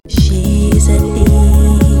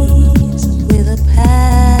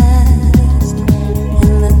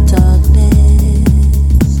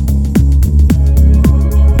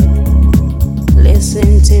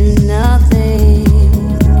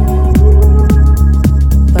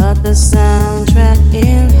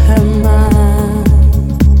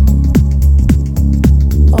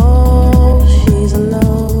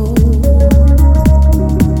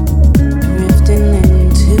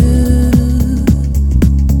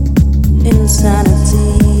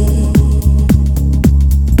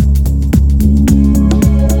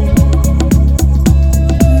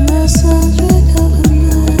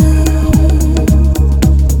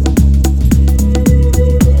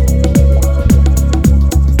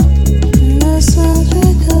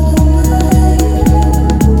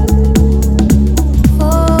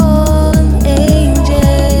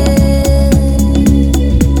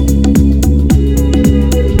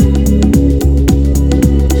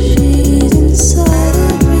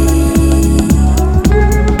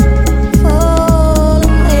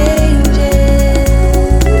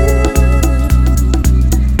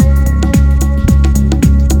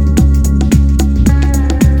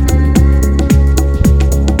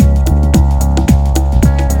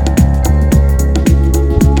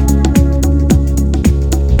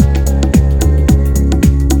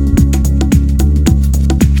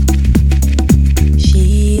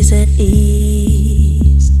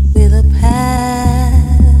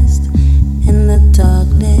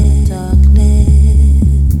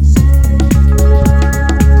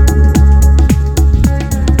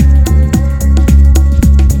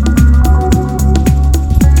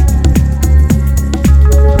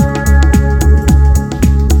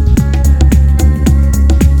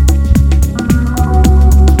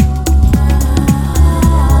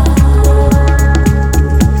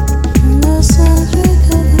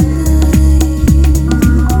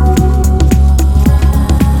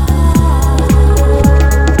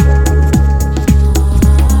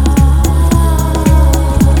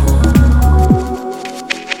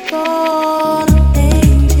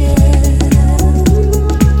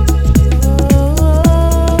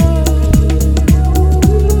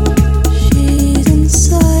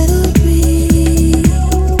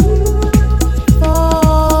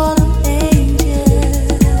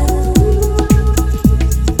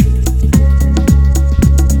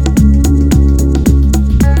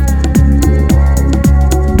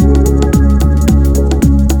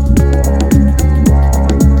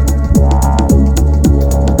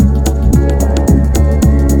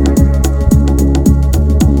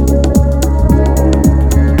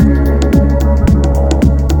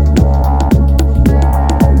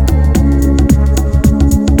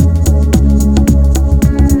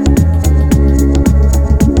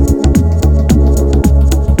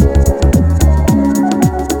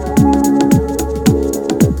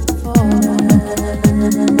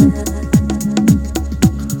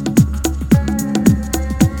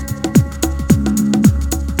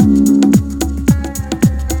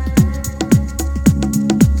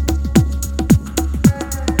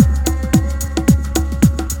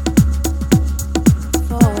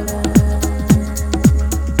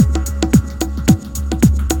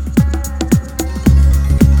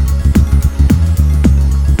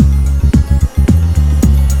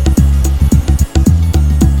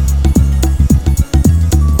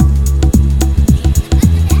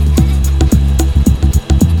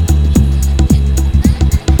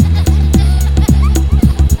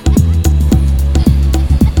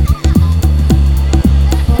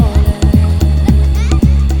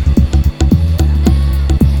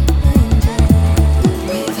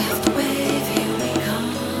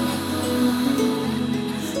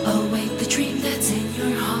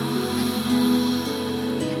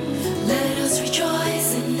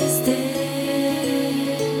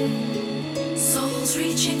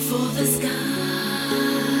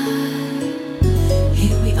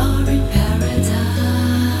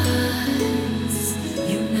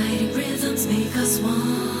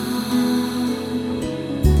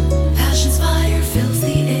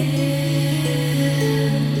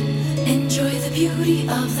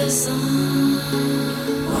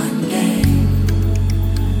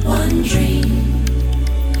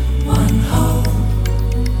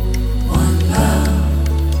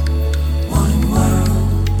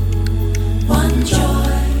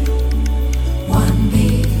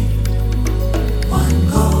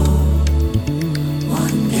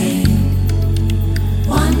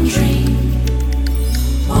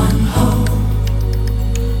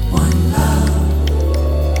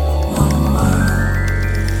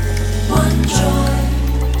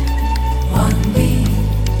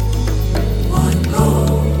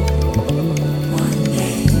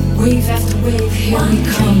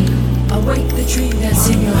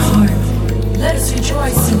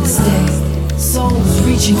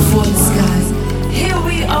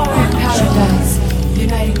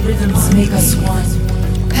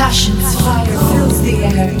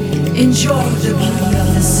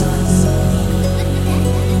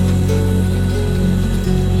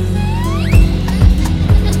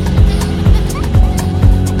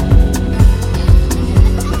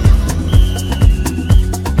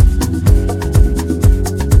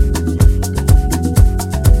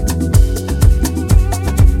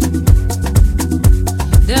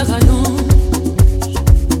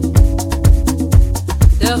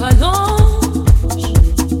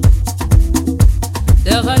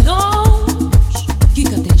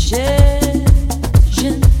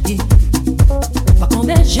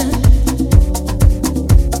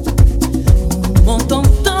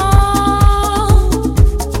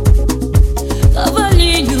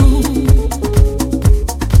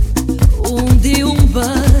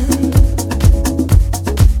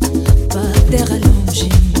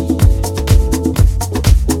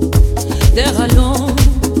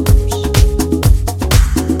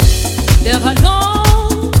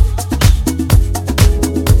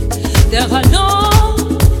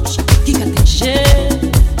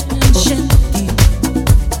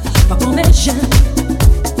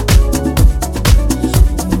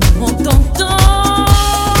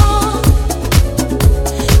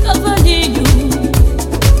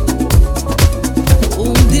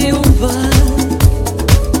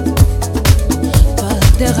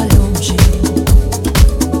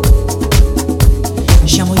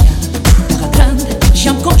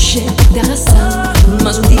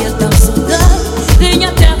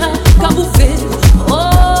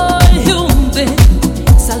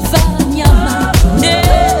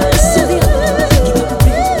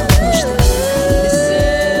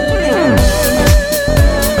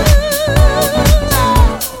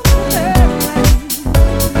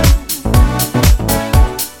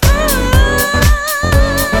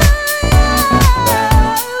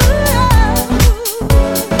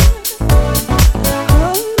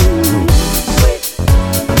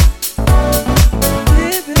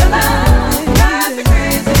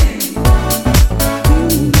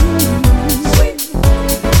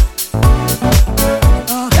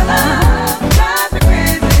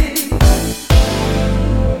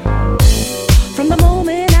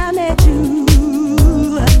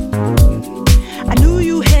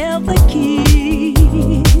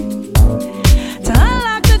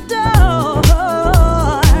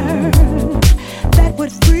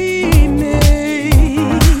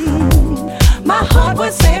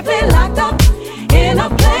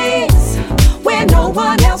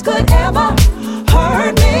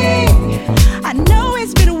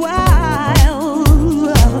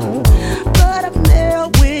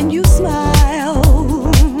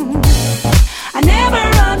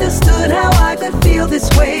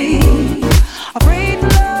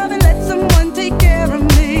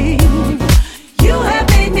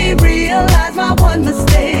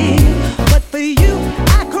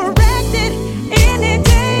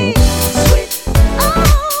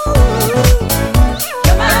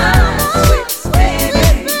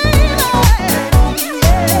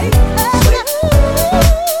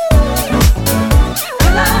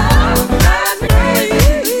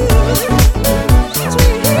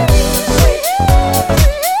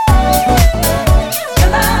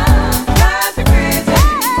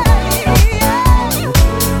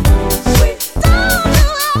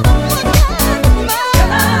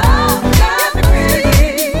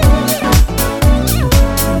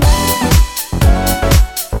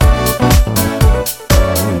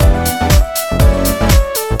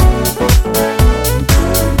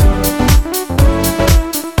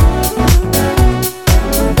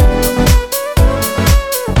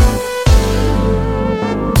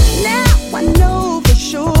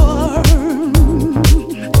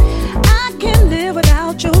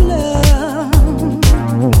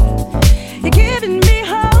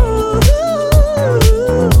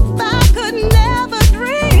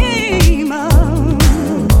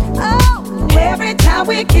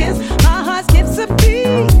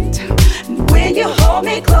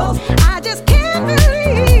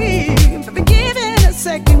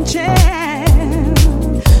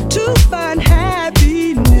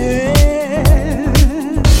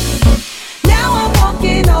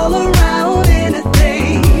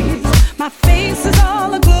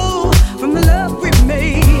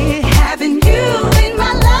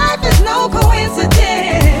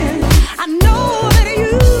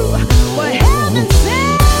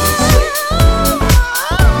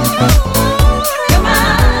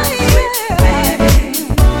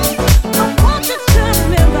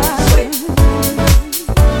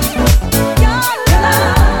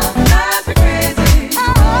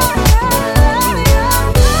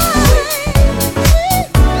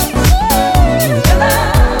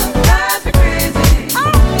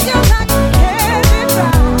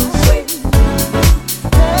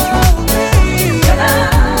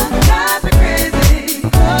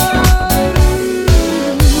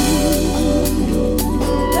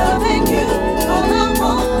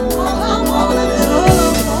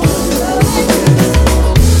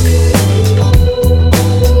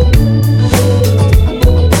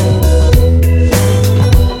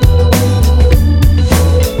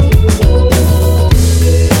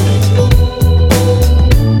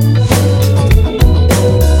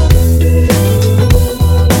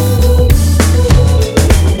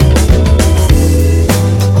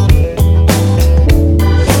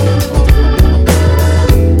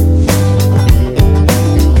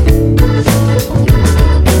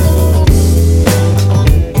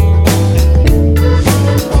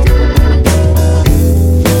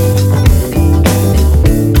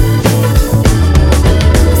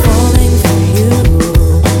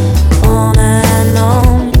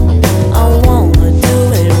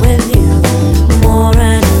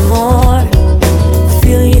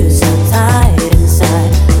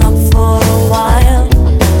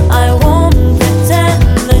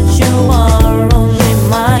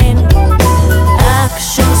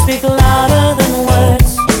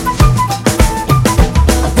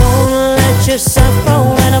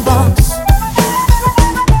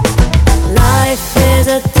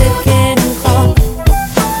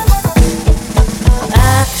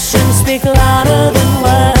speak louder than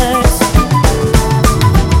words.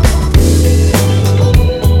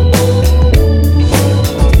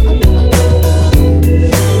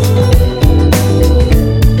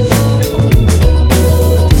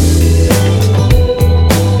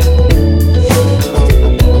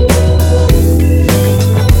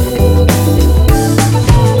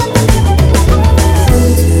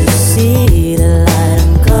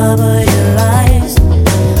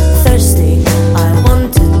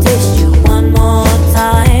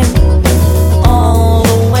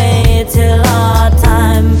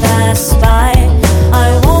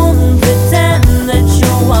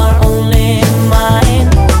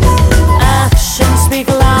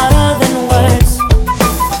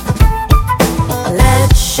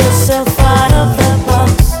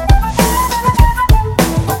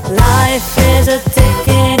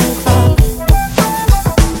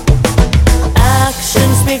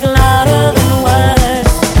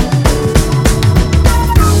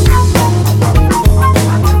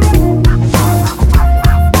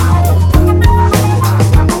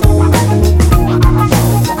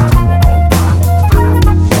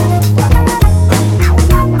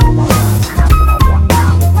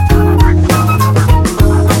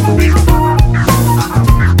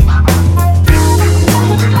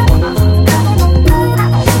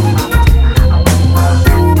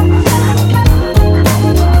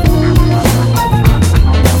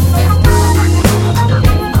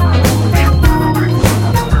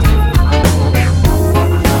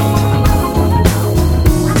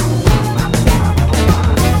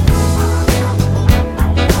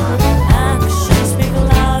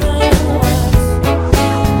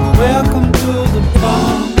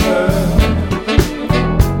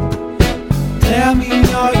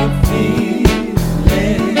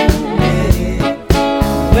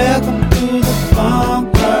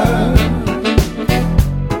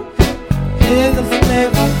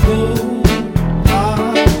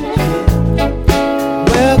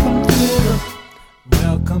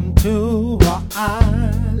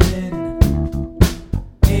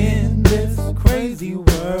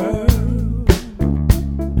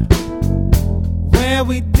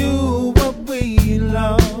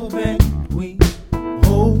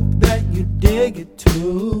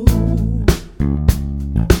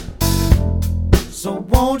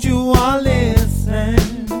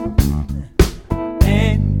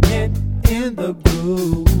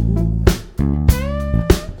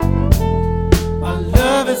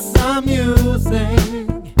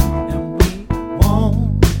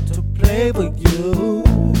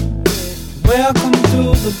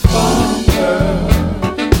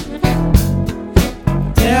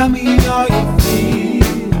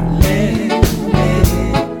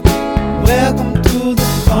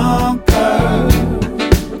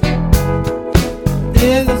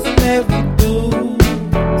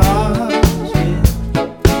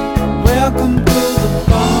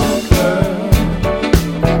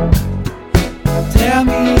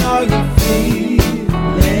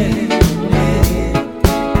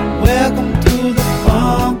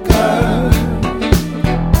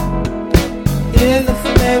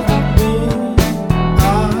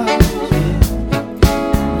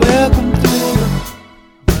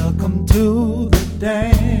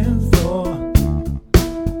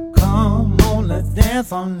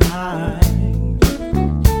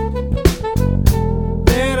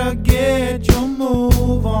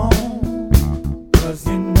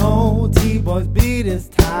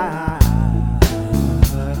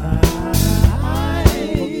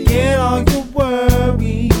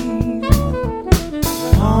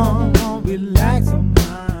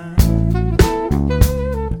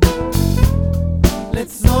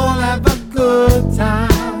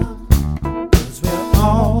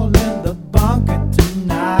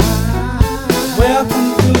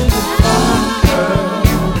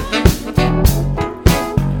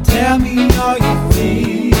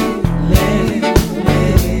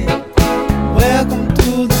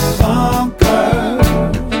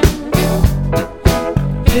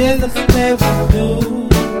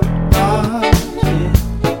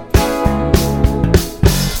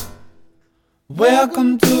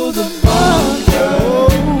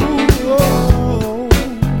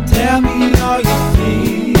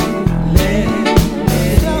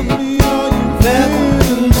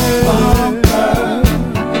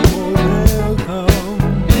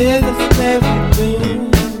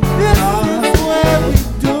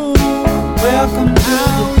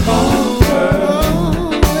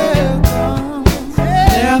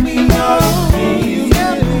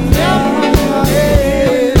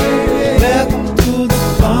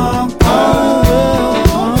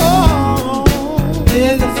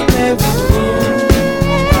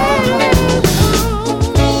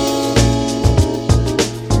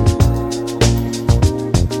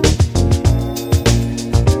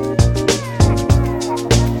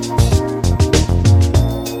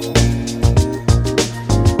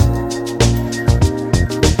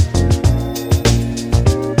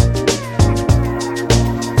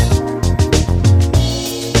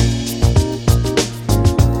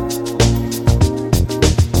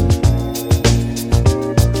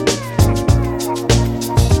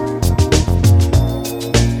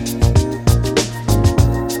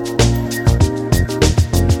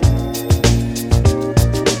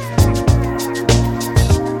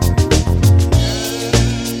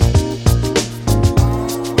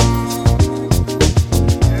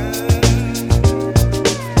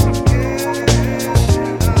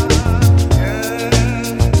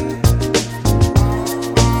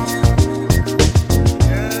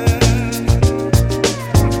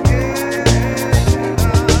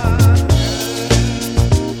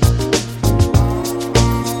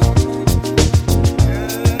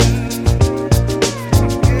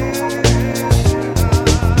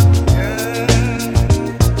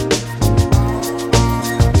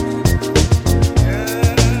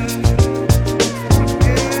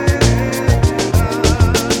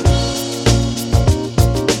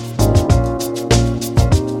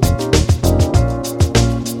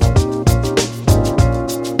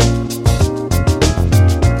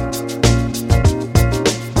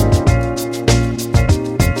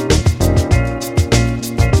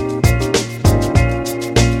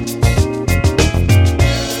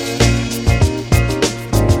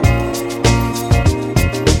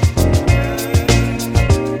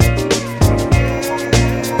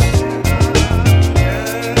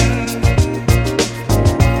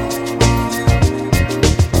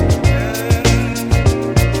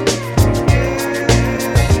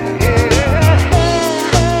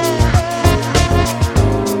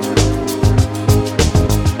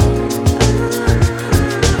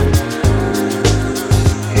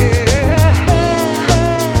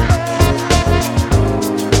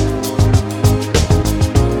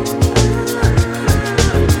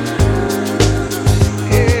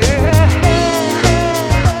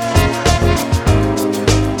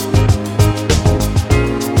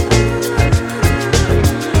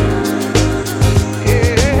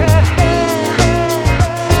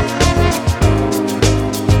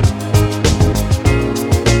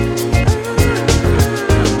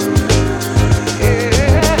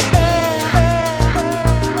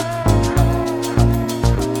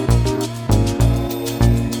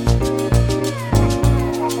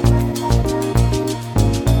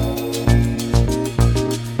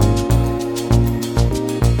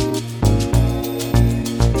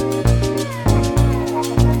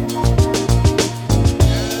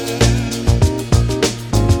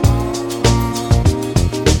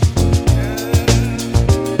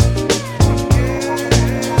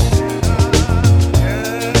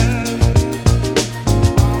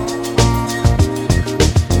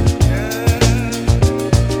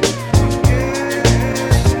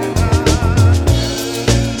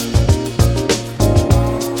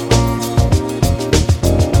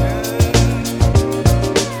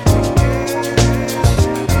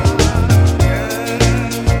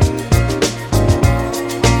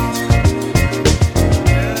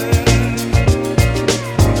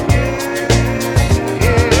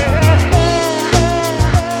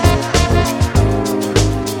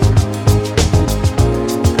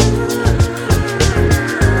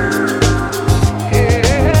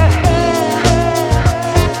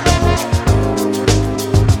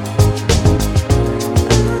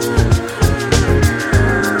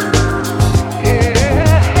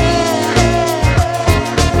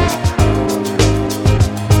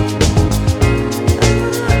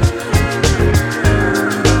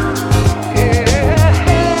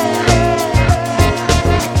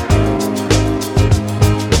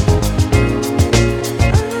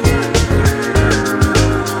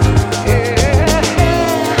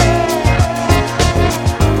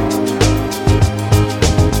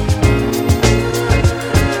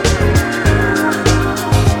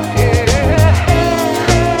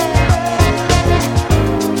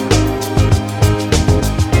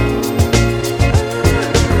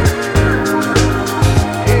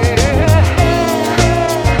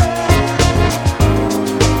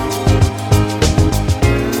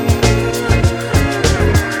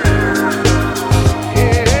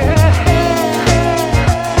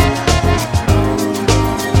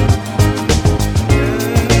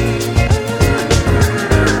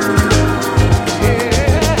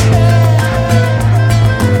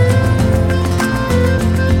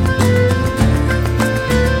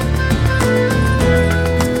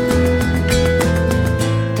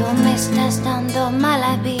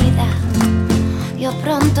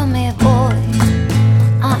 pronto me voy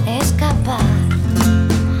a escapar.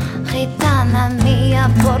 Gitana mía,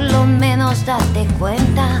 por lo menos date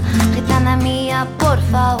cuenta. Gitana mía, por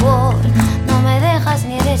favor, no me dejas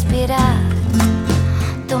ni respirar.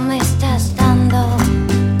 Tú me estás dando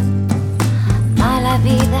mala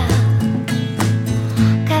vida.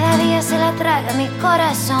 Cada día se la traga mi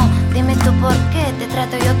corazón. Dime tú por qué te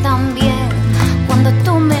trato yo tan bien. Cuando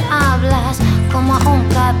tú me hablas como a un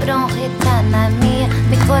cabrón, gitana mía,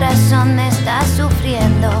 mi corazón está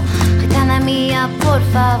sufriendo. Gitana mía, por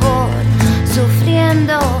favor,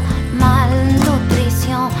 sufriendo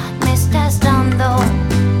malnutrición, me estás dando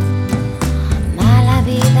mala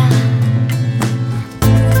vida.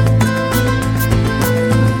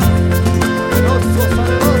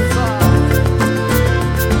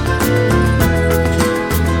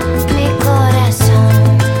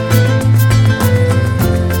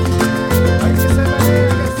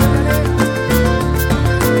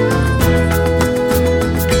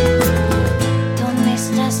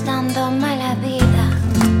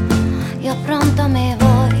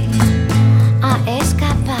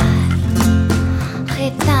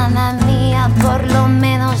 Por lo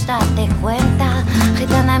menos date cuenta,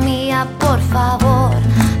 gitana mía, por favor,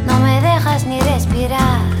 no me dejas ni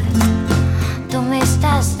respirar. Tú me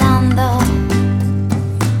estás dando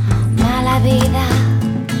mala vida.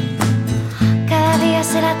 Cada día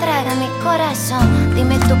se la traga mi corazón.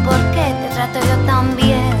 Dime tú por qué te trato yo tan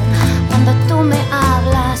bien. Cuando tú me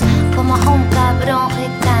hablas como a un cabrón,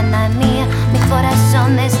 gitana mía, mi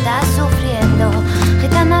corazón está sufriendo.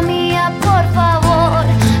 Gitana mía, por favor,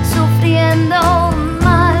 sufriendo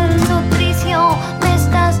malnutrición, me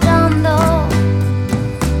estás dando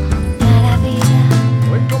mala vida.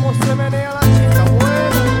 Hoy cómo se menea la chica,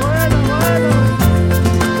 buena, buena, buena.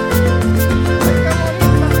 Ay, qué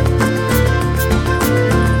bonita.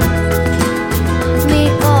 Mi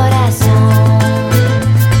corazón.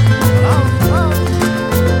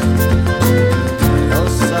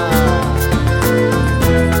 Rosa.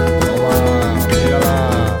 Toma, mírala.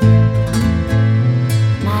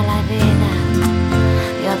 Mala vida,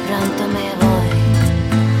 yo pronto me voy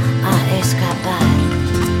a escapar.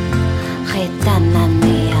 Gitana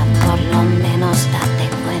mía, por lo menos date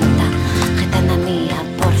cuenta. Gitana mía,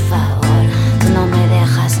 por favor, no me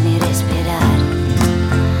dejas ni respirar.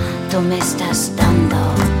 Tú me estás dando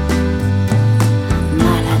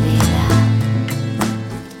mala vida.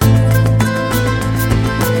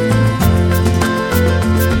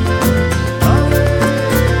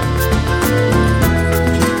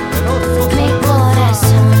 Mi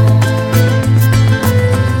corazón,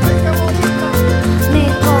 Ay, qué bonita. mi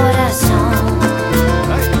corazón,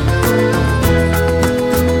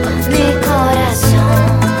 mi corazón.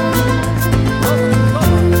 Hoy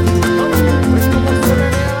cómo se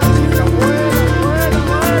menea la chica, buena, buena,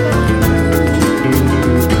 buena.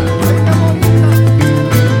 Ay, qué bonita.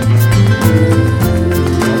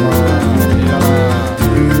 Toma, mírala.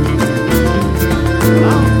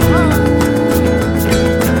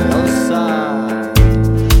 Rosa.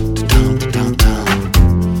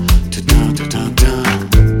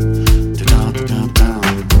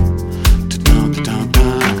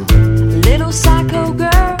 Little psycho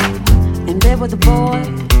girl in bed with a boy.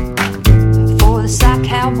 For the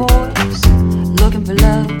Psycow boys looking for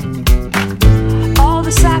love. All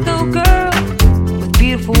the psycho girl with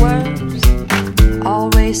beautiful words,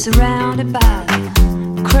 always surrounded by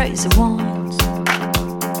the crazy ones.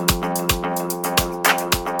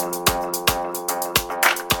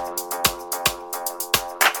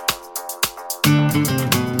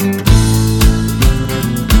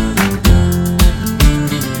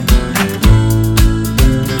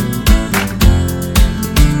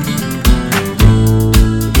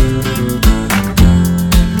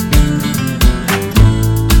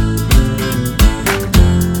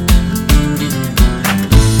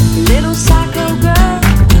 Little psycho girl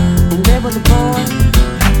in bed with a boy.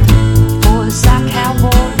 For the Psycow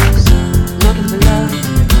boys looking for love.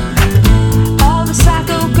 All the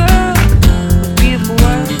psycho girl with beautiful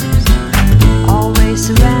words, always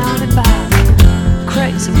surrounded by the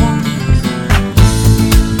crazy ones.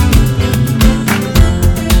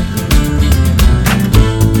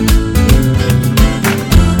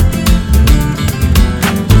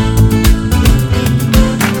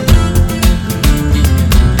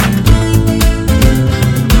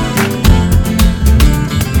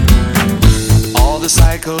 All the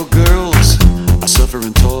psycho girls are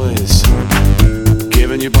suffering toys,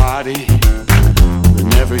 giving your body, but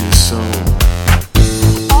never your soul.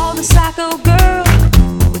 All the psycho girl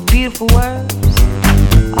with beautiful words,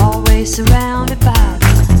 always surrounded by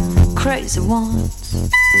the crazy ones.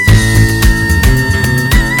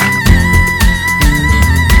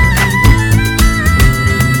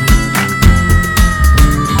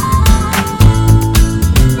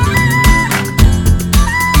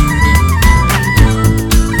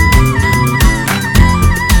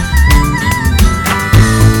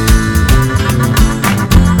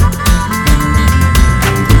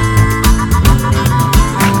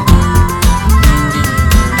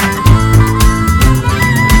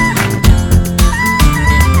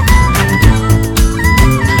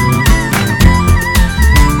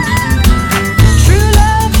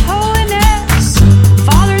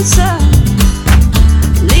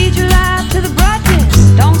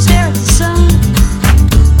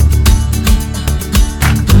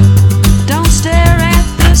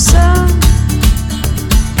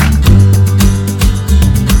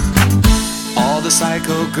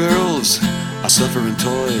 girls are suffering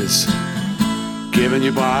toys, giving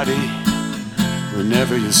your body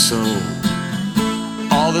whenever your soul.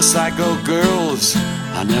 All the psycho girls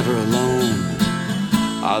are never alone,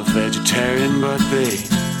 are vegetarian but they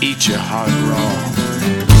eat your heart raw.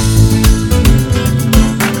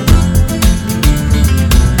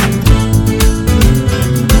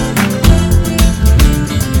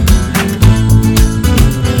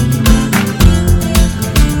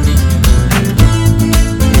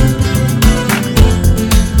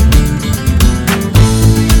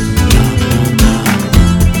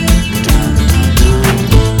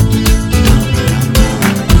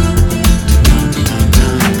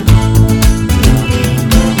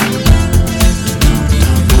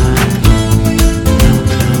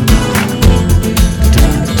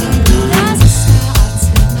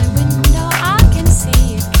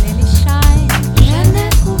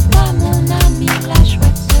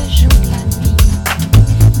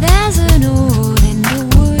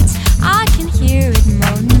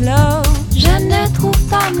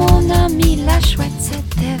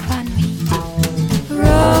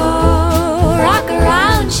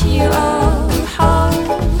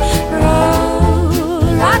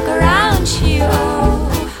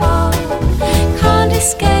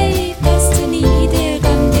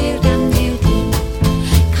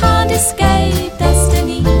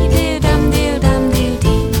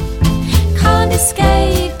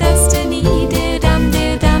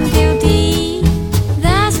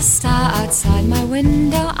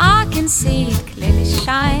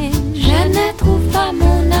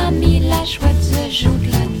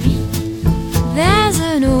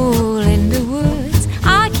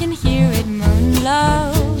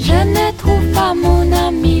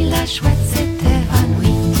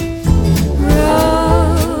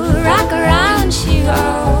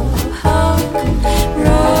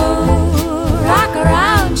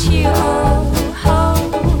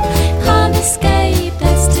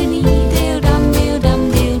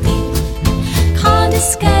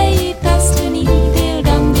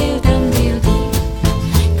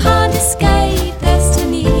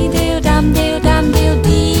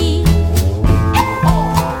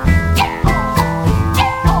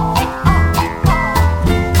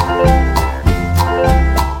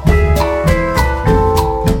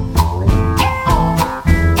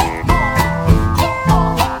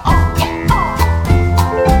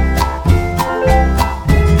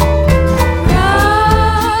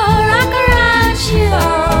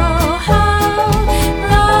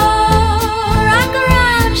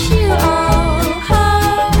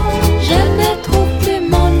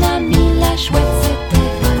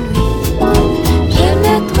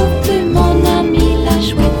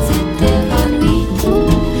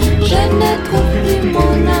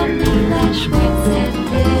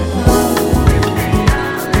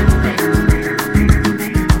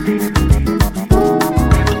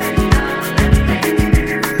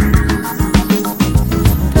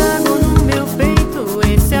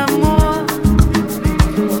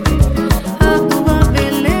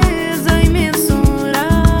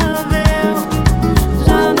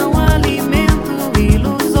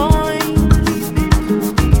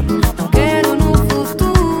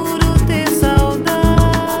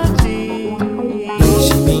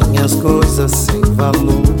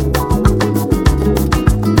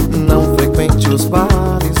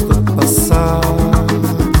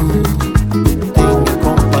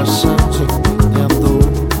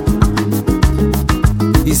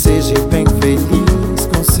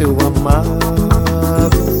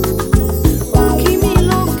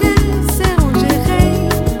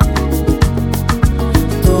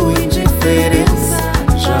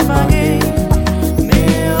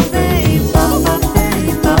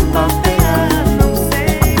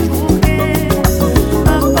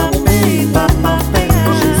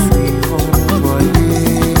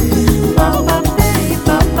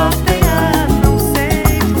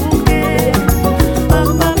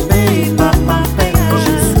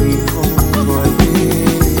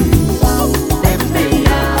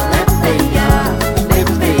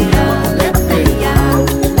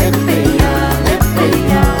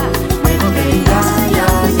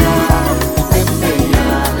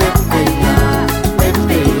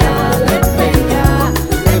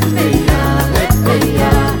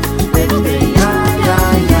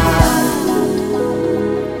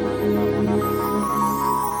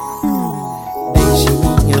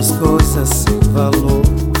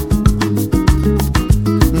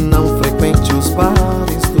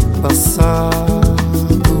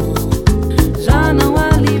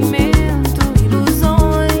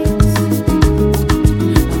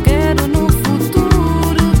 Quero no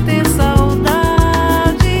futuro ter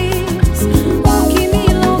saudade.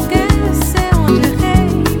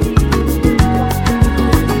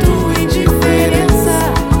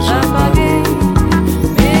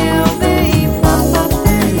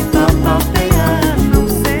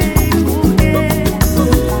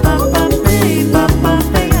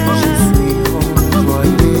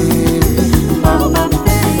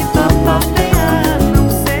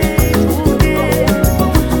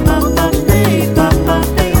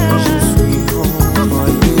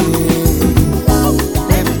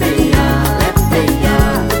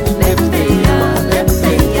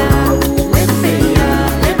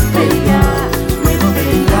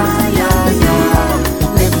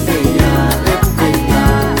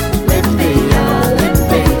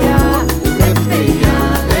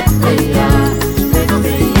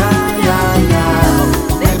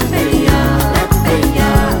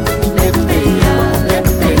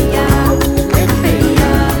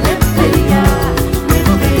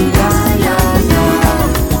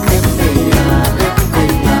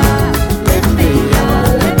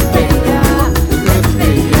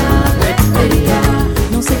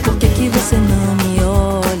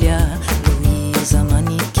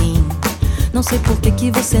 que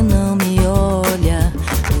você não me olha?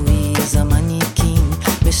 Luiza, manequim,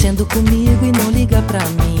 mexendo comigo e não liga pra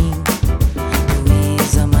mim.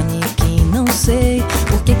 Luiza, manequim, não sei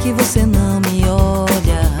por que você não me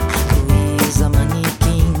olha. Luiza,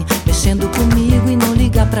 manequim, mexendo comigo e não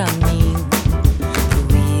liga pra mim.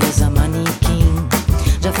 Luiza, manequim,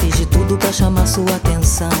 já fiz de tudo pra chamar sua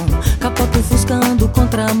atenção. Capota o Fusca, ando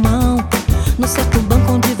contramão. No certo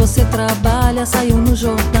banco onde você trabalha, saiu no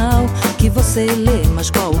jornal que você lê.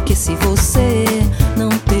 Mas qual que se você não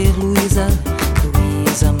ter Luiza?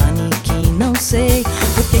 Luiza, manequim, não sei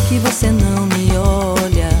por que você não me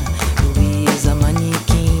olha. Luiza,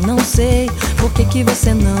 manequim, não sei por que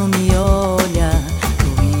você não me olha.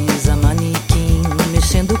 Luiza, manequim,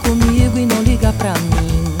 mexendo comigo e não liga pra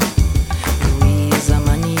mim. Luiza,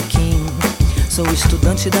 manequim, sou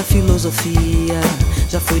estudante da filosofia,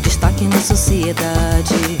 já fui destaque na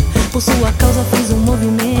sociedade. Por sua causa fiz um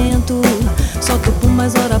movimento, solto pum,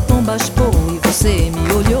 mas ora pombas pô, e você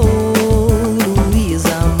me olhou.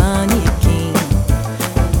 Luiza, manequim,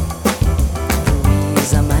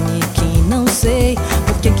 Luiza, manequim, não sei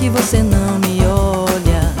por que você não me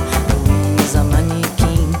olha. Luiza,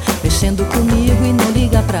 manequim, mexendo comigo e não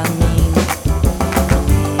liga pra mim.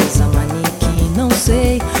 Luiza, manequim, não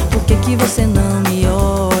sei por que você não me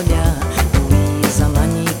olha. Luiza,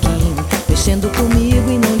 manequim, mexendo comigo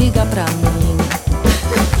e não liga pra mim.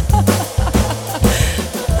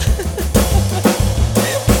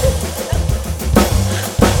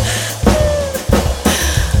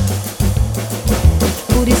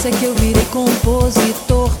 Por isso é que eu virei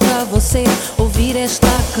compositor, pra você ouvir esta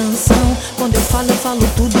canção. Quando eu falo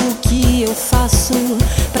tudo o que eu faço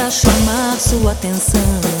pra chamar sua atenção.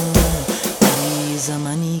 Luiza,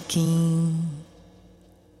 manequim.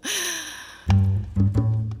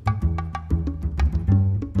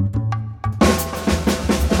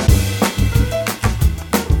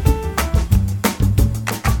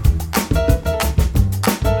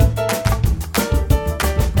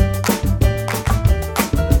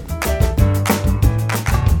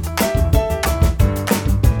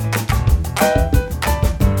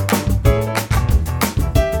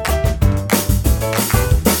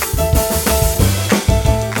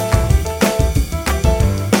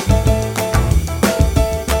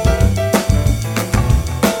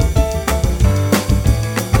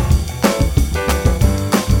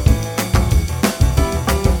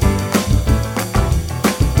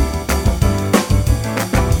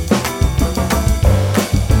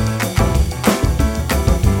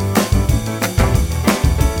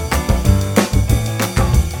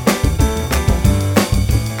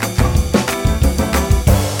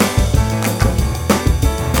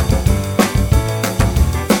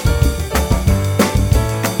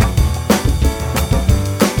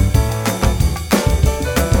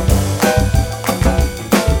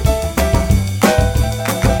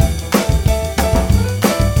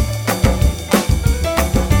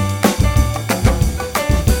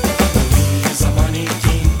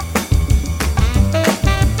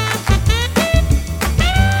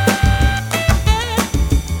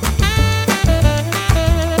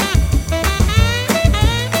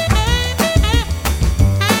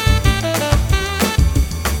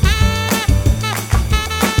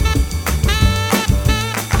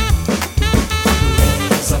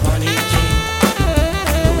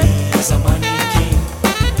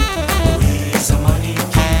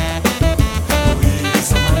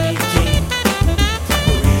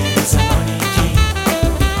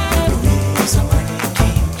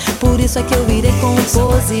 Isso é que eu virei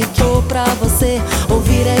compositor, pra você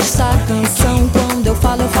ouvir esta canção. Quando eu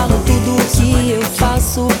falo tudo o que eu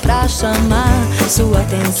faço pra chamar sua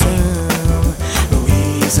atenção.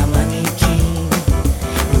 Luiza, manequim,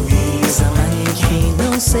 Luiza, manequim,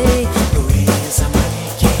 não sei. Luiza,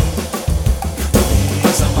 manequim,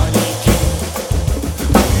 Luiza, manequim,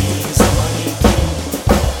 Luiza, manequim,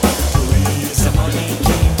 Luiza,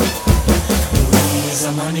 manequim,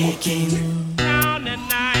 Luiza, manequim.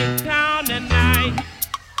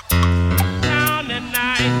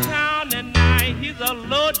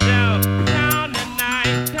 Low down, down and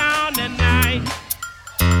night, down and night,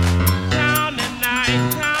 down and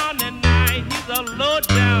night, down and night. He's a low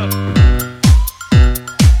down.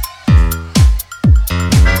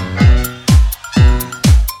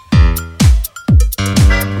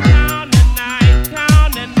 Down and night,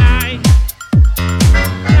 down and night,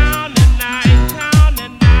 down and night, down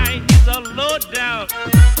and night. He's a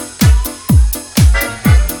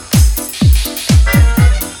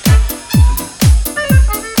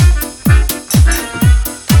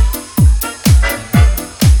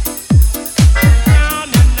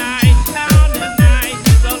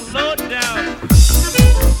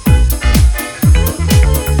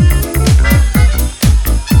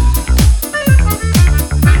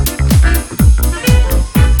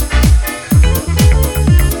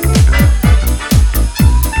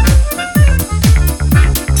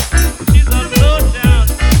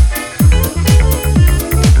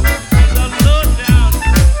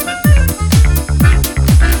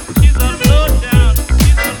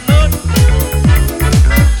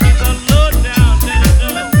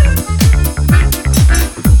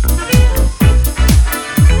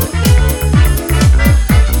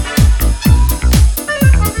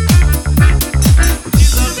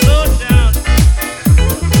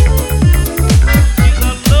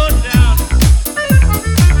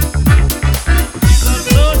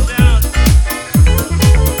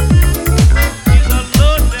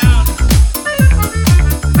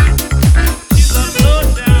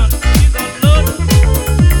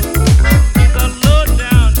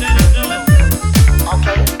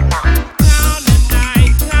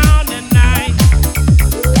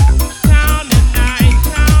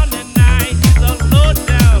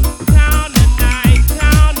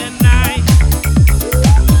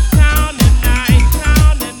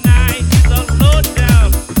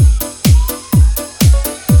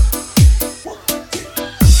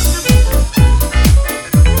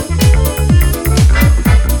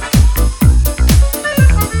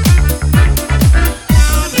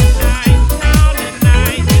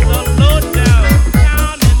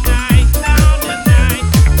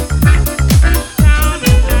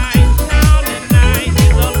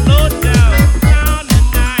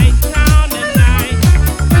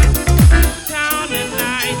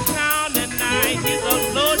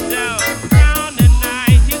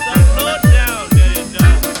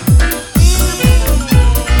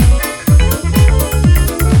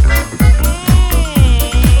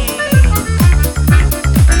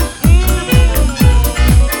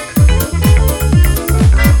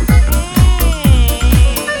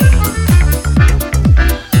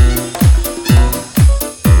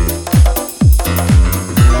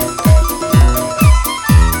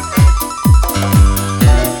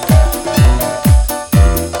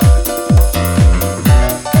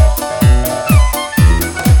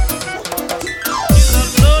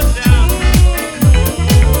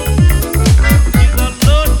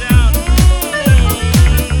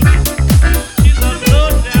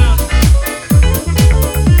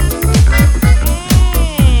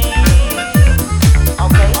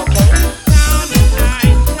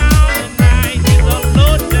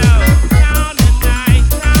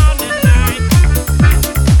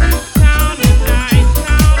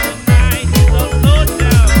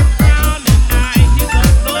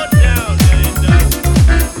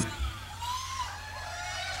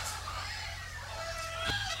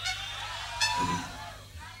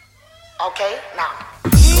Okay, now.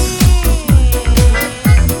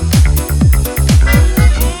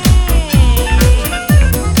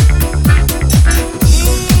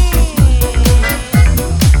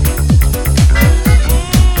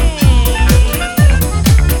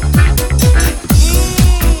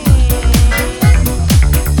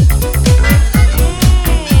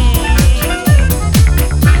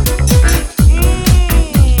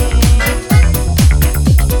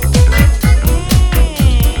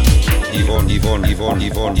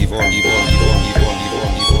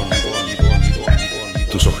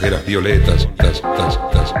 Tus ojeras violetas,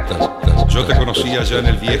 yo te conocía ya en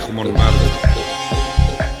el viejo Montmartre,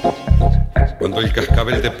 cuando el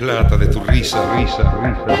cascabel de plata de tu risa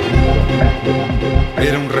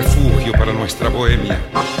era un refugio para nuestra bohemia,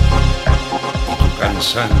 y tu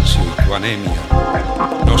cansancio y tu anemia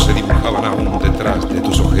no se dibujaban aún detrás de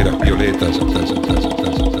tus ojeras violetas.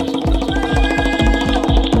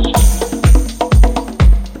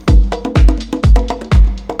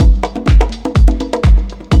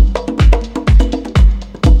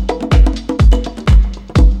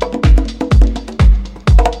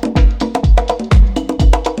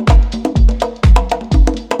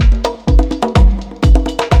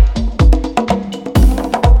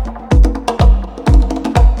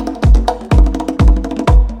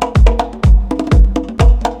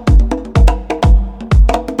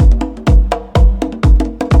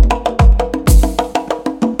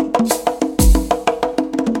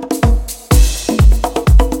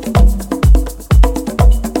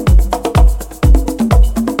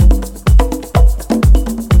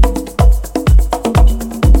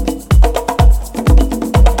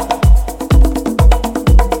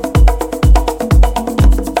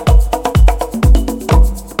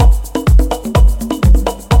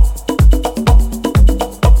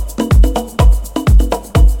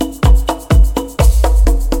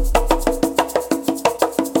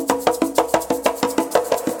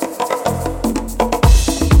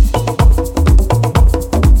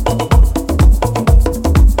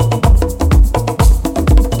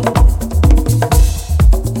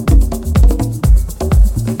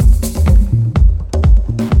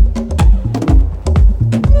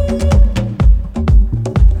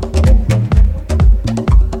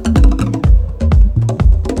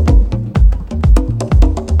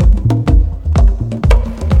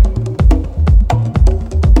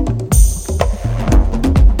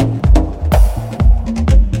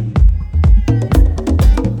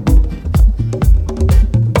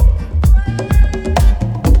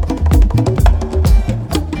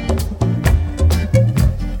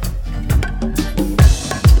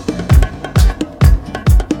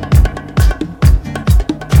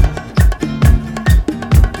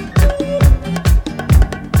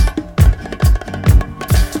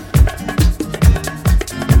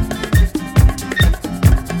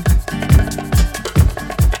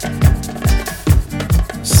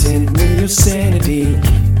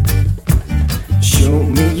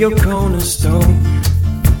 Your cornerstone.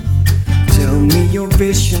 Tell me your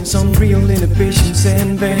visions on real inhibitions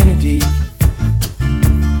and vanity.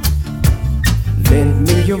 Lend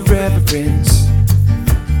me your reverence,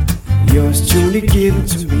 yours truly given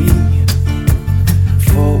to me.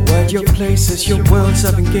 Forward your places, your worlds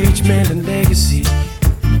of engagement and legacy.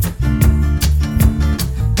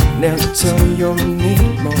 Now tell me you're in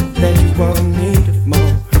need more, that you are in need of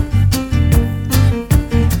more.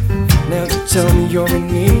 Now tell me you're in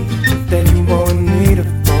need, that you are in need of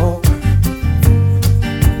more.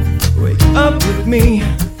 Wake up with me,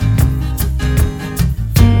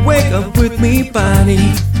 wake up with me,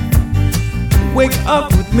 body. Wake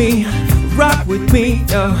up with me, rock with me,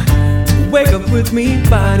 wake up with me,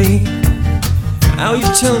 body. How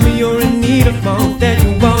you tell me you're in need of more, that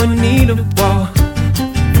you are in need of more.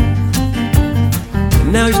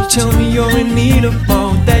 Now you tell me you're in need of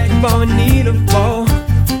more, that you are in need of more.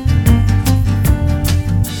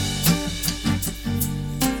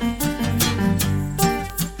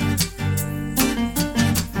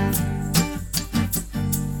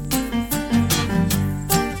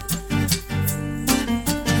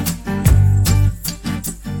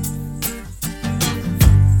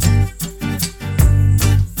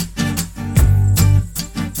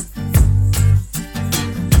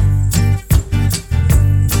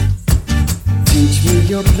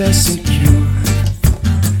 Your blessing cure,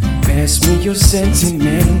 pass me your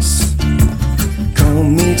sentiments. Call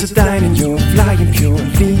me to dine in your flying pure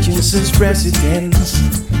allegiance's residence.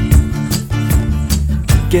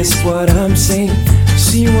 Guess what I'm saying?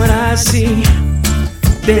 See what I see.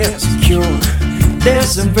 There's a cure,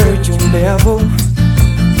 there's a virtual level,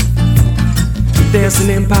 there's an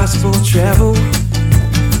impossible travel.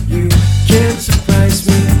 You surprise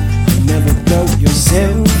me, never blow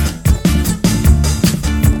yourself.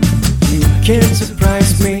 You can't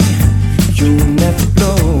surprise me, you'll never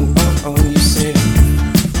blow yourself.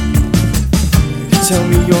 You tell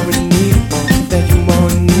me you're in need of more, that you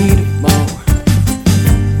won't need it more.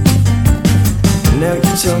 Now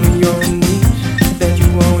you tell me you're in need, that you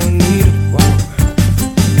won't need it more.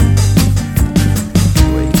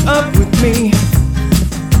 Wake up with me,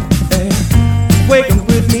 wake up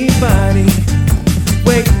with me, body.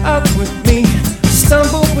 Wake up with me,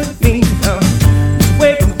 stumble with me,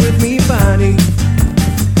 wake up with me, body.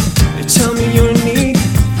 You tell me you're in need,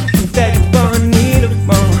 that you won't need it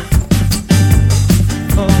more.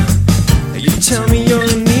 You tell me you're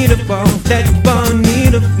in need of more, that you won't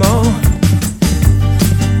need it more.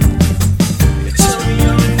 You tell me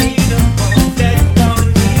you're in need of more, that you won't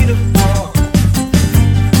need it more.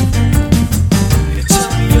 You tell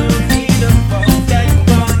me you're in need of more, that you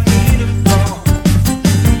won't need it more.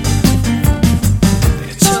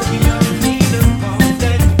 You tell me you're in need of more,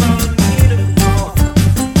 that you won't need it more. You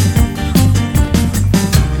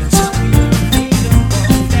tell me you're in need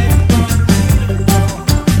of more, that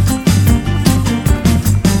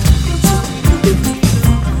you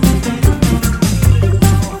won't need it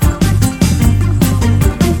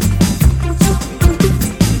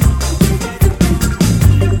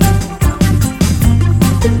more.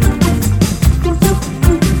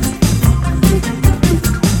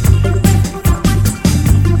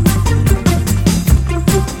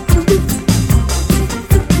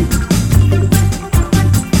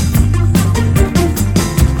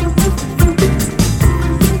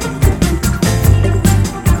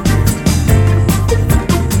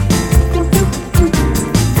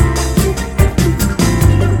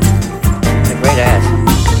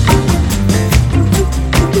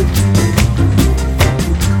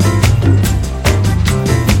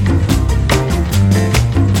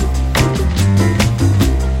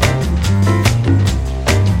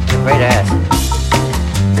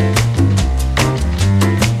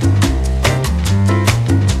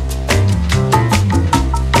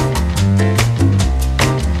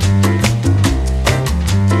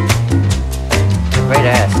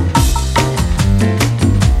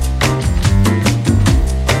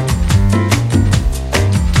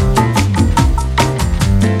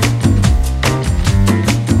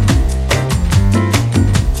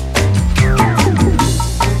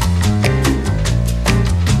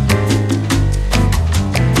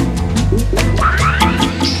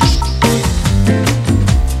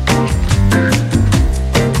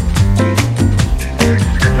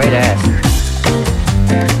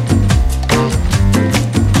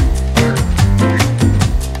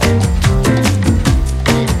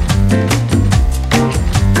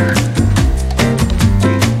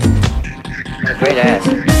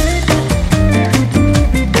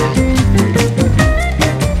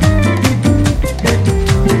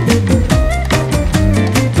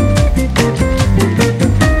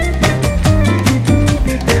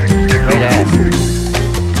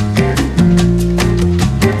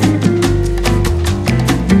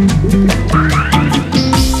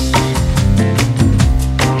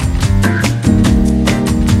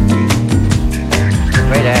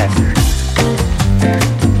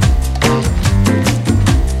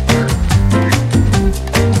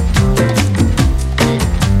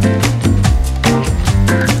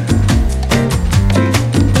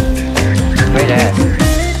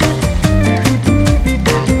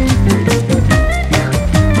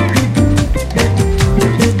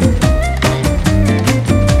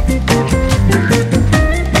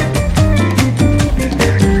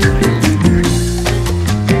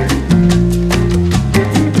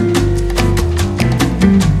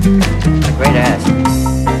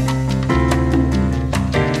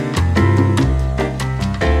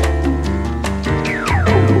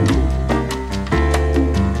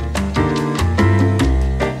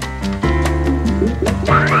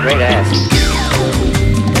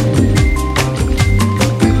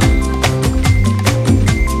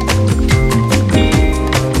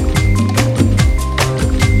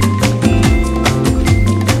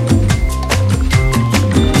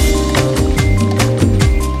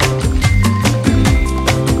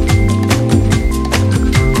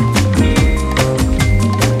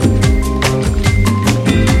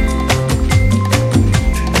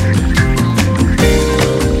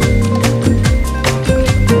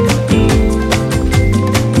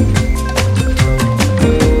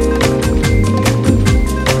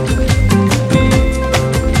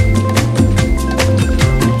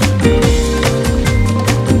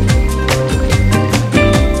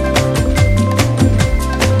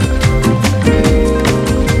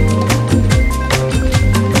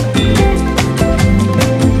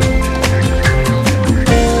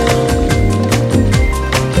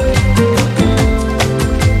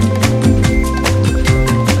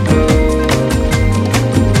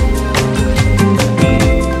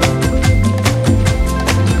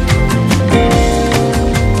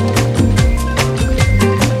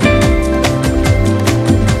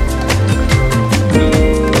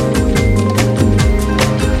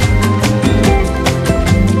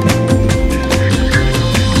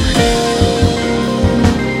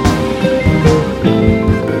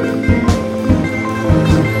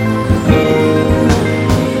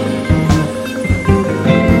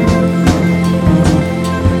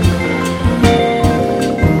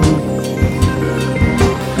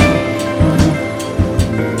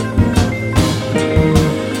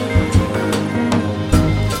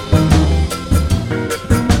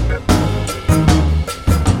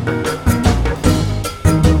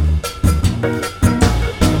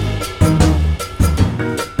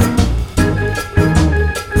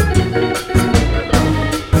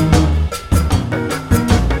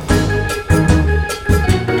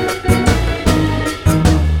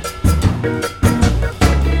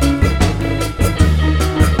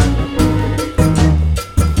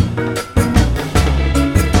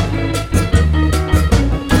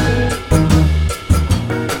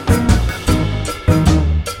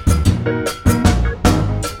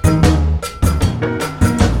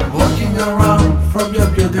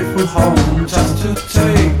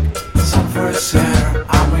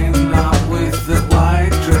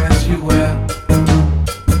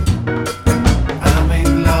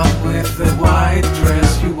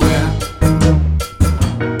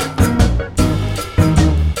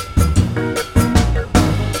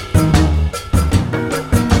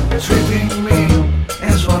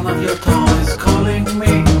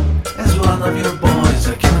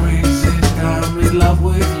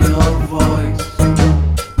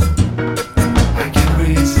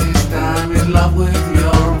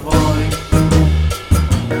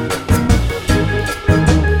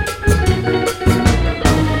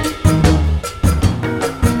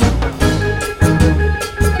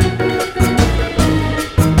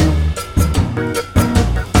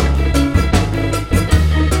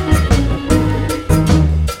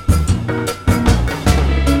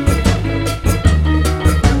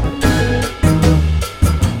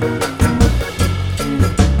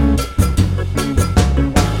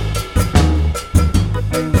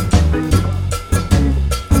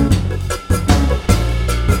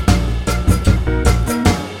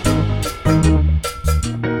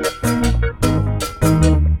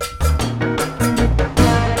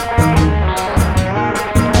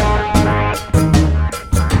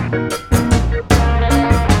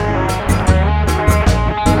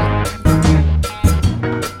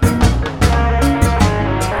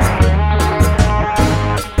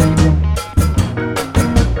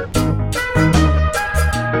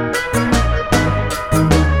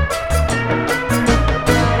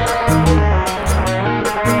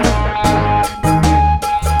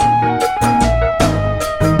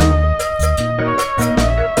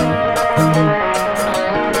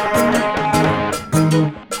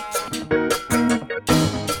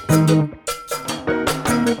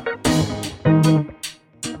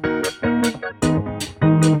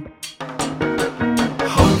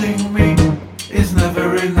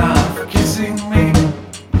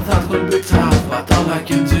 enough, but all I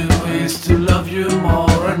can do is to love you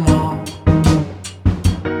more and more.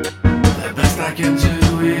 The best I can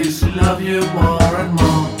do is to love you more and more.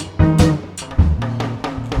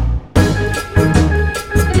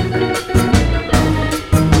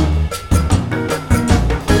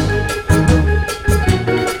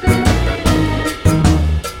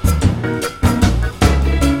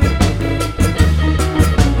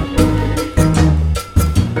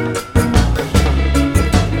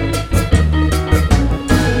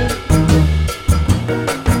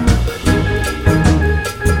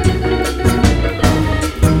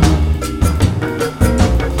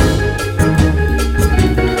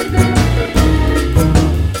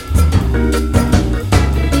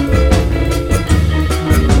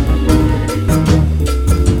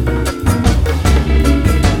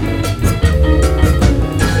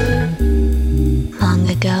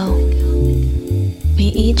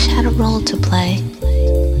 To play.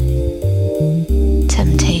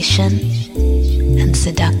 Temptation and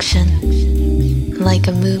seduction. Like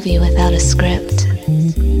a movie without a script.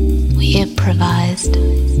 We improvised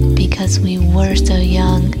because we were so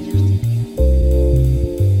young.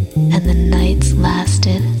 And the nights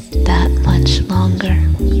lasted that much longer.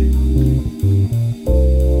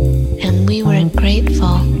 And we were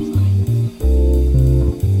grateful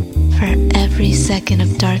for every second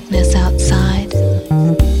of darkness outside.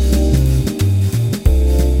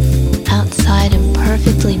 Outside in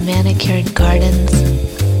perfectly manicured gardens,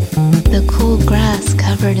 the cool grass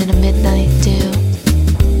covered in a midnight dew,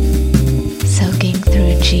 soaking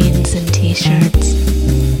through jeans and t-shirts.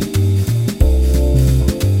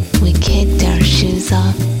 We kicked our shoes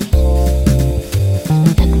off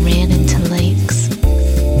and ran into lakes,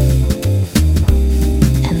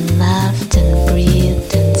 and laughed and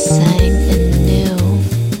breathed and sang and knew,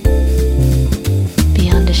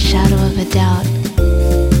 beyond a shadow of a doubt,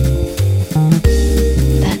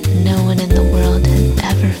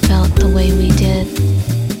 the way we did.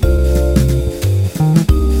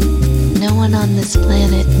 No one on this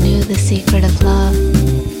planet knew the secret of love.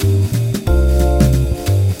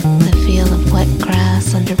 The feel of wet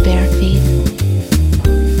grass under bare feet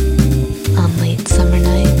on late summer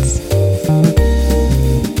nights.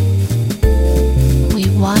 We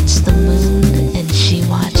watched the moon and she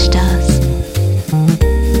watched us.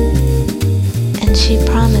 And she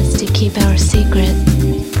promised to keep our secret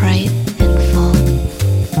bright and full.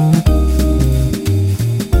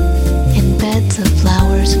 Of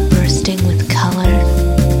flowers bursting with color,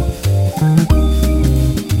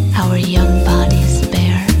 our young bodies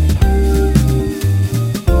bare,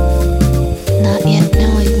 not yet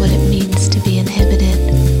knowing what it means to be inhibited,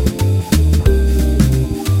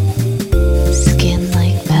 skin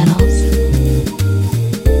like petals,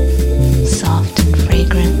 soft and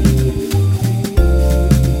fragrant,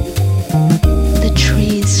 the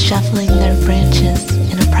trees shuffling their branches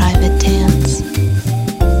in a private dance.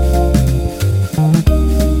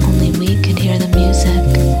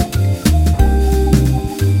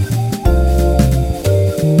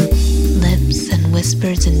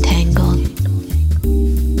 Whispers entangled,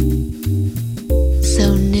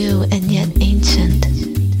 so new and yet ancient,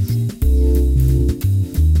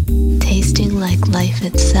 tasting like life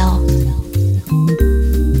itself,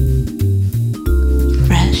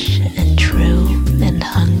 fresh and true and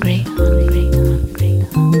hungry.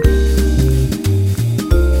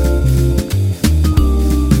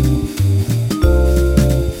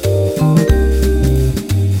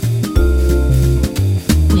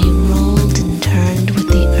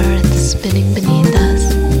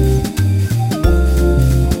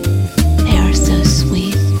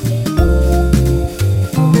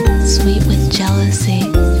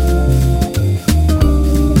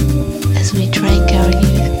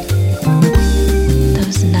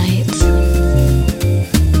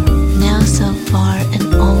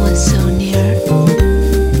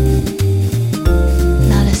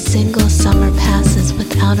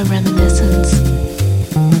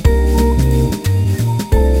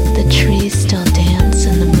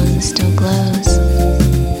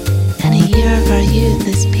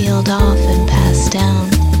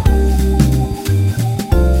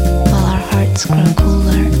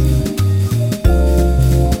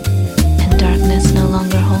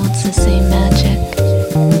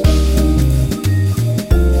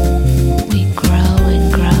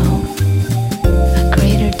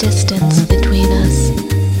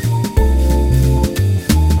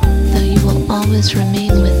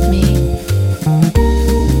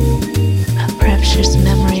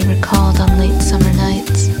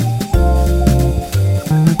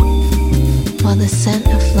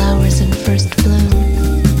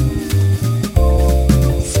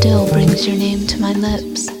 Brings your name to my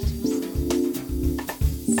lips.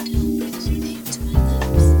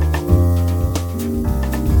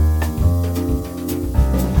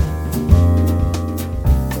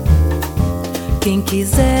 Quem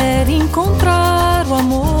quiser encontrar o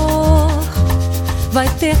amor vai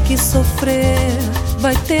ter que sofrer,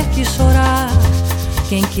 vai ter que chorar.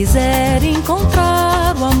 Quem quiser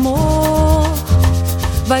encontrar o amor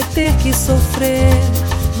vai ter que sofrer,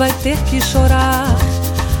 vai ter que chorar.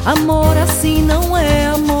 Amor assim não é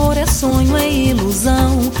amor, é sonho, é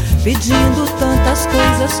ilusão, pedindo tantas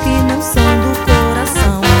coisas que não são do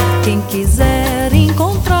coração. Quem quiser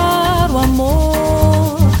encontrar o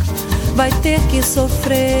amor vai ter que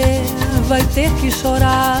sofrer, vai ter que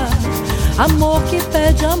chorar. Amor que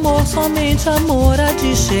pede amor, somente amor há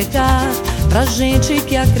de chegar pra gente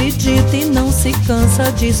que acredita e não se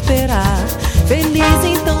cansa de esperar. Feliz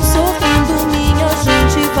então sorrindo minha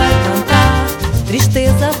gente vai cantar,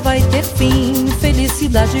 tristeza vai ter fim,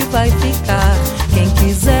 felicidade vai ficar. Quem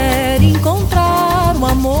quiser encontrar o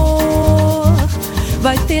amor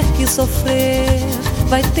vai ter que sofrer,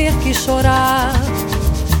 vai ter que chorar.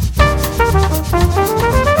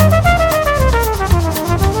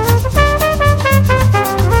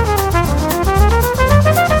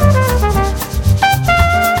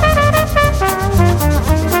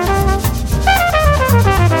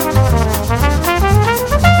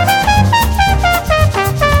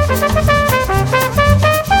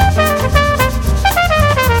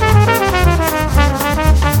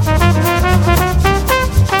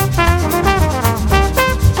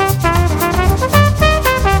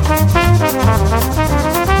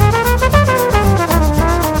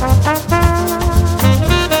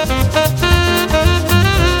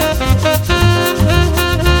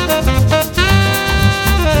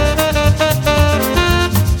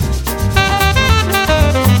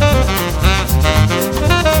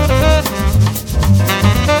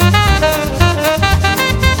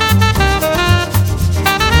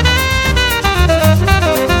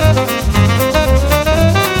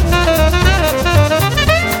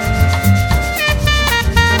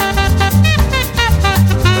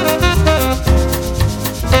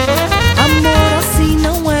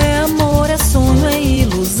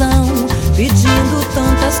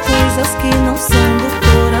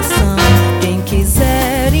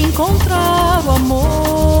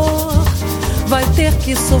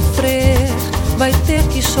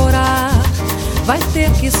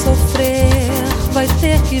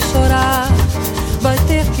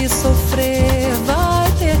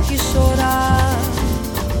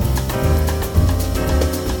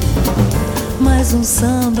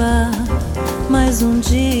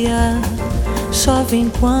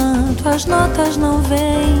 Enquanto as notas não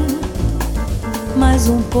vêm, mais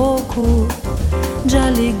um pouco de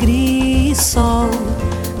alegria e sol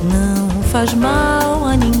não faz mal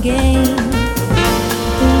a ninguém.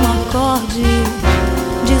 Um acorde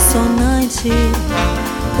dissonante,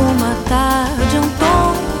 uma tarde, um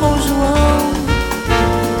tom ou João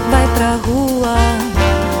vai pra rua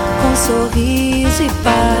com sorriso e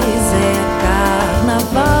paz, é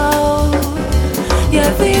carnaval. E a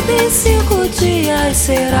vida em 5 dias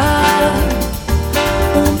será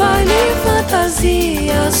um baile,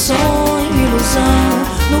 fantasia, sonho, ilusão.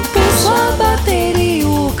 No pulso a bateria,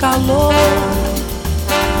 o calor,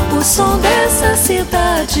 o som dessa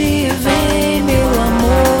cidade. Vem meu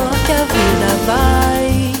amor, que a vida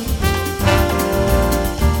vai,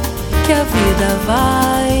 que a vida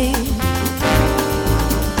vai.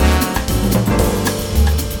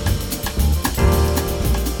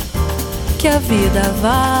 Que a vida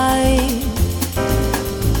vai.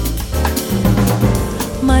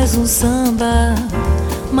 Mais um samba,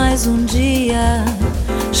 mais um dia,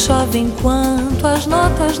 chove enquanto as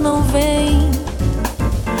notas não vêm.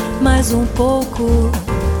 Mais um pouco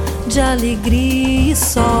de alegria e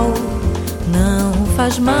sol não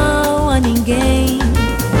faz mal a ninguém.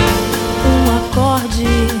 Um acorde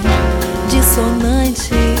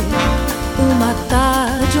dissonante, uma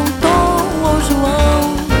tarde, um tom ou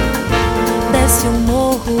João desce um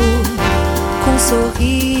morro com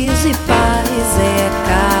sorriso e paz, é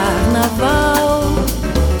carnaval.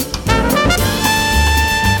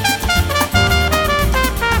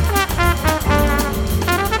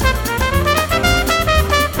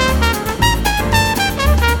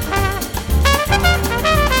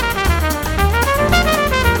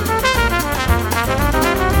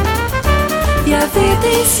 E a vida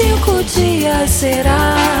em 5 dias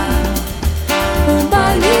será um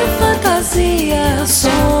baile, fantasia,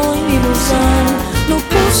 sonho, ilusão. No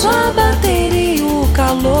pulso a bateria, o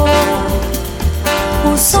calor,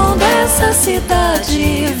 o som dessa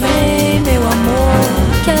cidade. Vem meu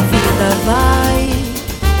amor, que a vida vai,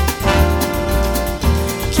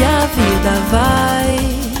 que a vida vai,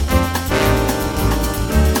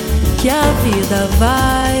 que a vida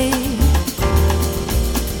vai,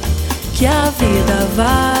 que a vida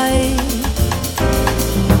vai,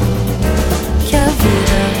 que a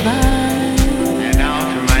vida vai. And now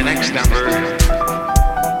for my next number,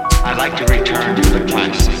 I'd like to return to the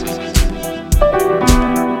classics.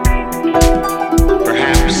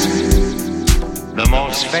 Perhaps the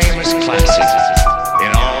most famous classic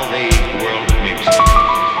in all the world of music.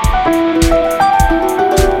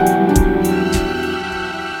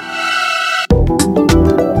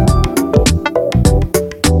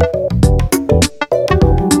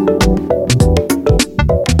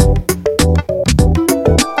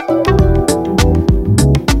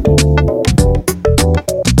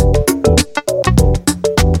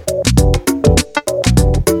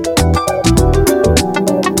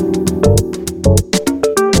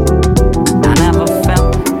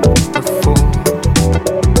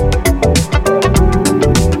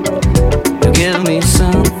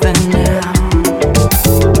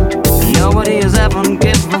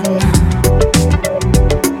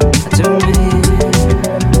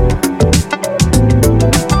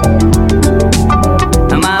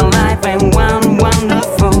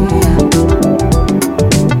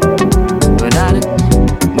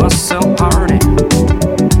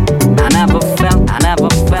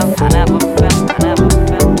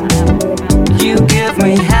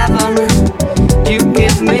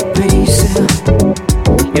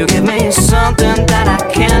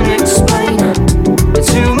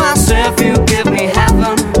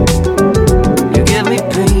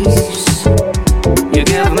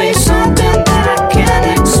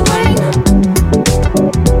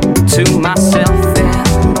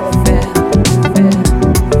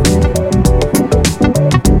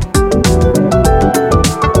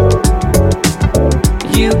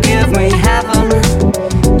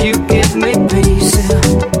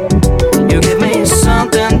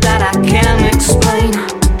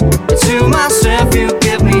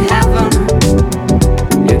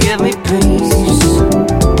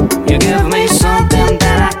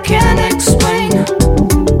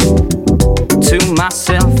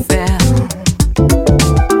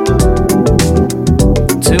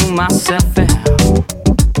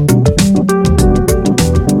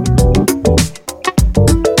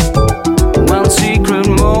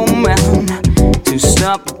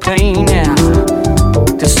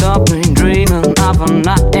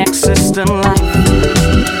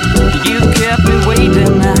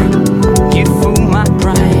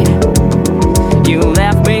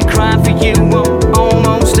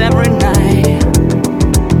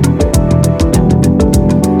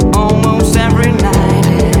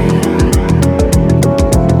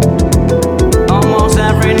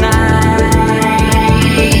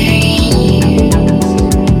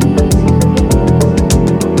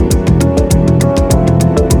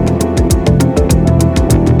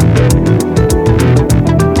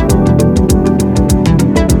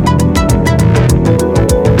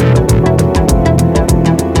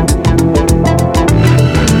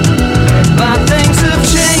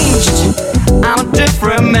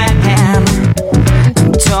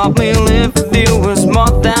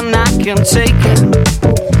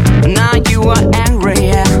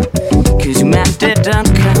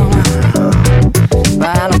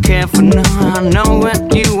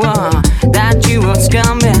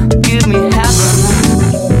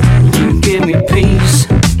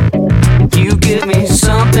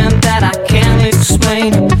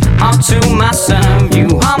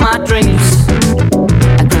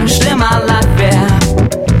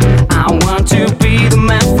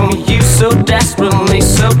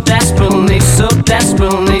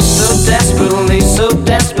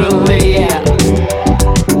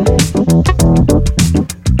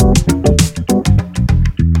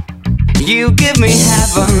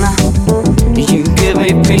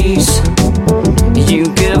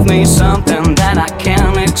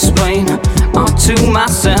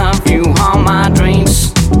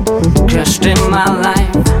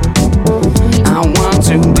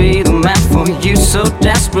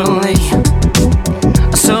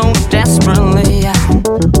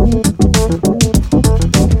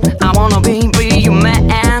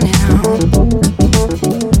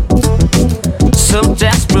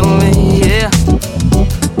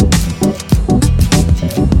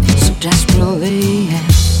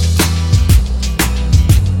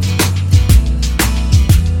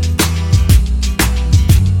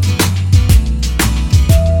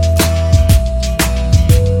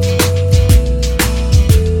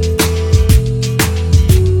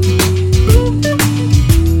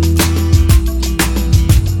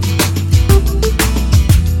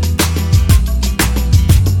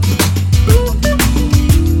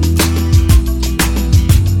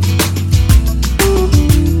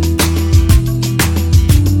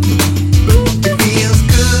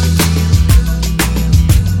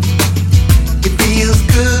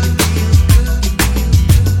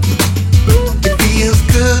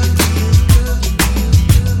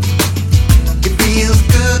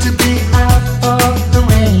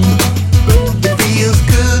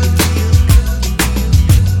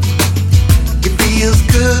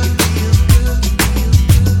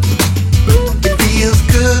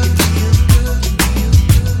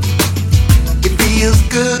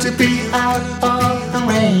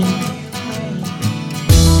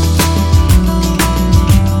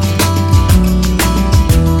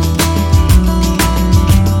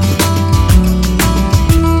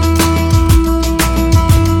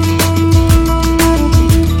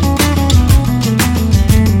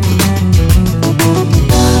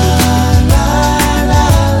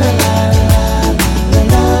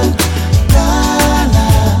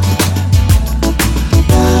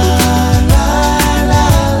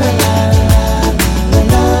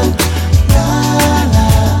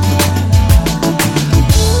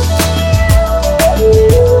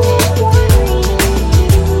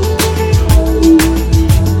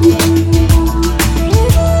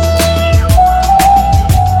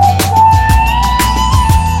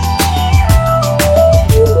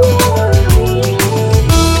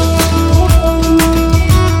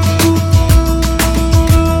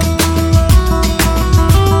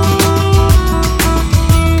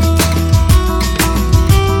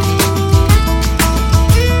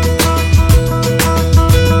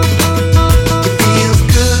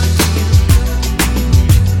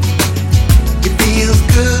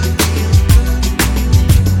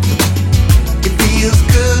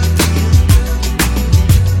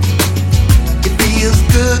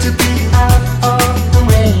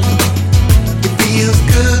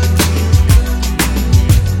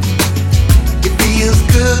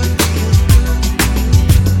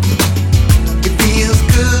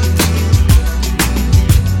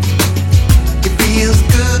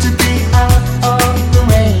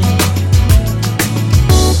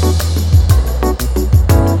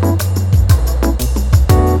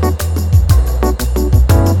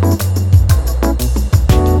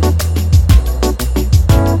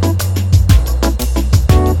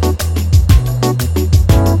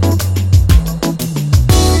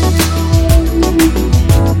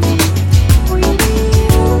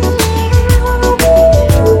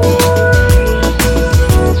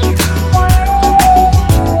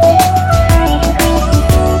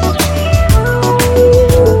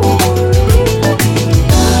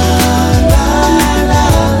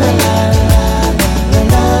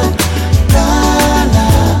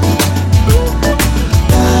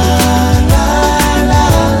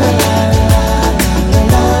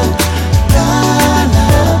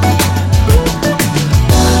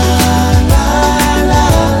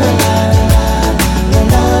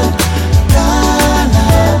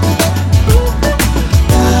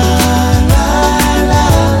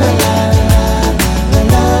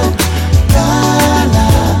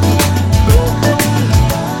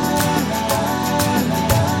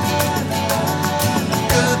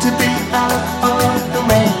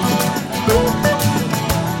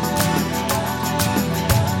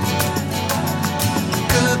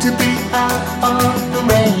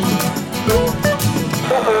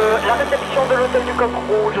 La réception de l'hôtel du Coq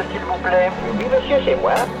Rouge, s'il vous plaît. Oui, monsieur, c'est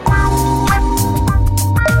moi.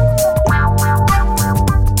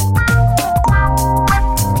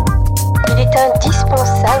 Il est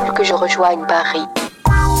indispensable que je rejoigne Paris.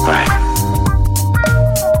 Ouais.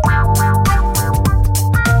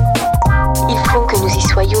 Il faut que nous y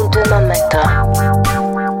soyons demain matin.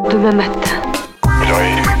 Demain matin.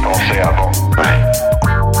 J'aurais dû y penser avant. Ouais.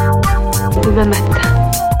 Demain matin.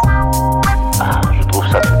 Ah, je trouve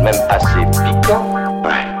ça tout de même assez piquant.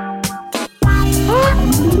 Ouais.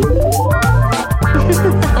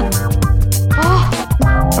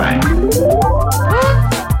 Ouais.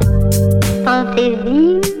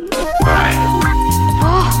 Fantaisie. Ouais.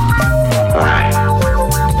 Ouais.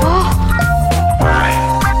 Ouais.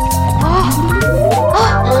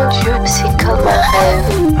 Oh mon Dieu, c'est comme un rêve.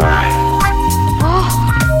 Ouais.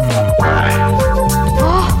 Ouais.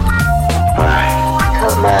 Ouais.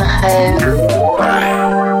 Comme un rêve.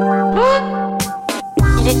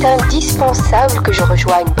 Il est indispensable que je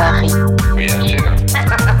rejoigne Paris. Bien sûr.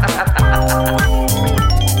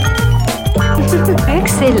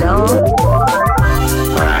 Excellent.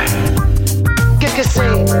 Ouais. Qu'est-ce que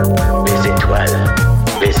c'est? Les étoiles.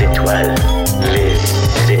 Les étoiles. Les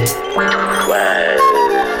étoiles.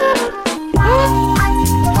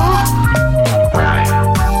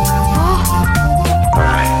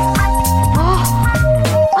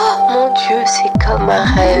 Oh mon Dieu, c'est comme un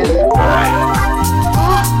rêve.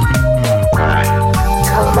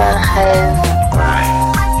 Comme un rêve.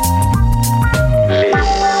 Les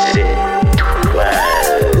étoiles.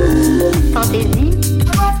 Fantaisie.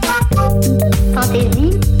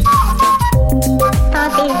 Fantaisie.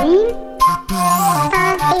 Fantaisie.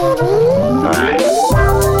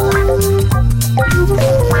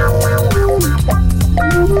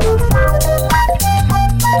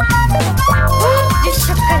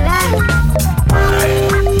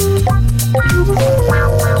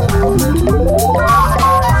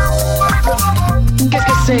 Qu'est-ce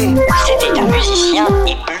que c'est? C'était un musicien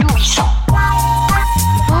éblouissant.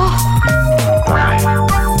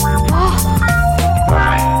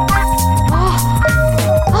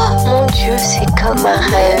 Mon Dieu, c'est comme un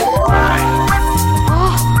rêve.